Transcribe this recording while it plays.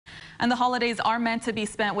And the holidays are meant to be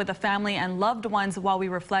spent with the family and loved ones while we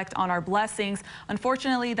reflect on our blessings.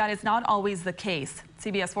 Unfortunately, that is not always the case.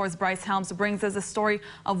 CBS 4's Bryce Helms brings us a story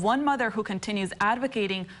of one mother who continues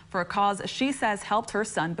advocating for a cause she says helped her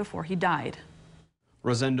son before he died.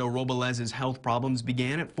 Rosendo Robles' health problems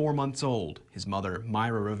began at 4 months old. His mother,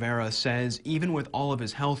 Mayra Rivera, says even with all of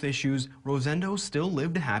his health issues, Rosendo still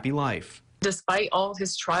lived a happy life. Despite all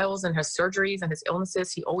his trials and his surgeries and his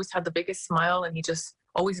illnesses, he always had the biggest smile, and he just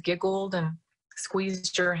always giggled and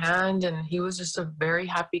squeezed your hand, and he was just a very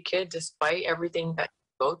happy kid despite everything that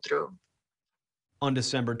he go through. On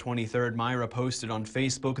December 23rd, Mayra posted on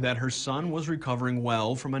Facebook that her son was recovering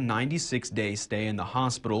well from a 96-day stay in the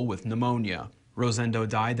hospital with pneumonia. Rosendo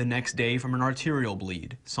died the next day from an arterial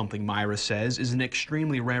bleed, something Mayra says is an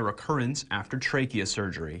extremely rare occurrence after trachea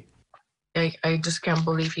surgery. I just can't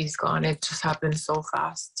believe he's gone. It just happened so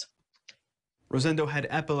fast. Rosendo had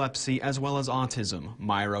epilepsy as well as autism.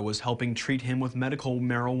 Mayra was helping treat him with medical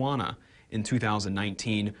marijuana. In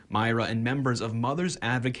 2019, Mayra and members of Mothers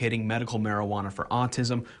Advocating Medical Marijuana for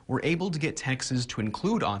Autism were able to get Texas to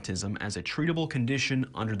include autism as a treatable condition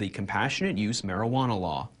under the Compassionate Use Marijuana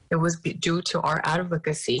Law. It was due to our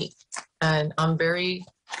advocacy, and I'm very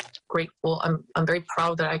grateful. I'm very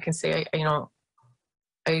proud that I can say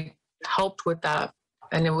I helped with that,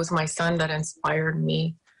 and it was my son that inspired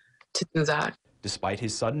me to do that. Despite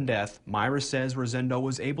his sudden death, Mayra says Rosendo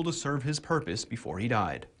was able to serve his purpose before he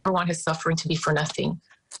died. I want his suffering to be for nothing.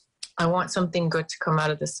 I want something good to come out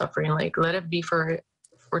of this suffering. Like, let it be for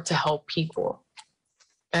to help people.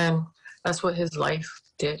 And that's what his life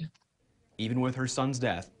did. Even with her son's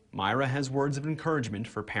death, Mayra has words of encouragement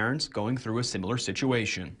for parents going through a similar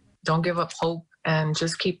situation. Don't give up hope, and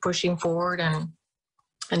just keep pushing forward,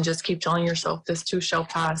 and just keep telling yourself this too shall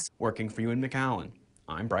pass. Working for you in McAllen,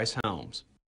 I'm Bryce Helms.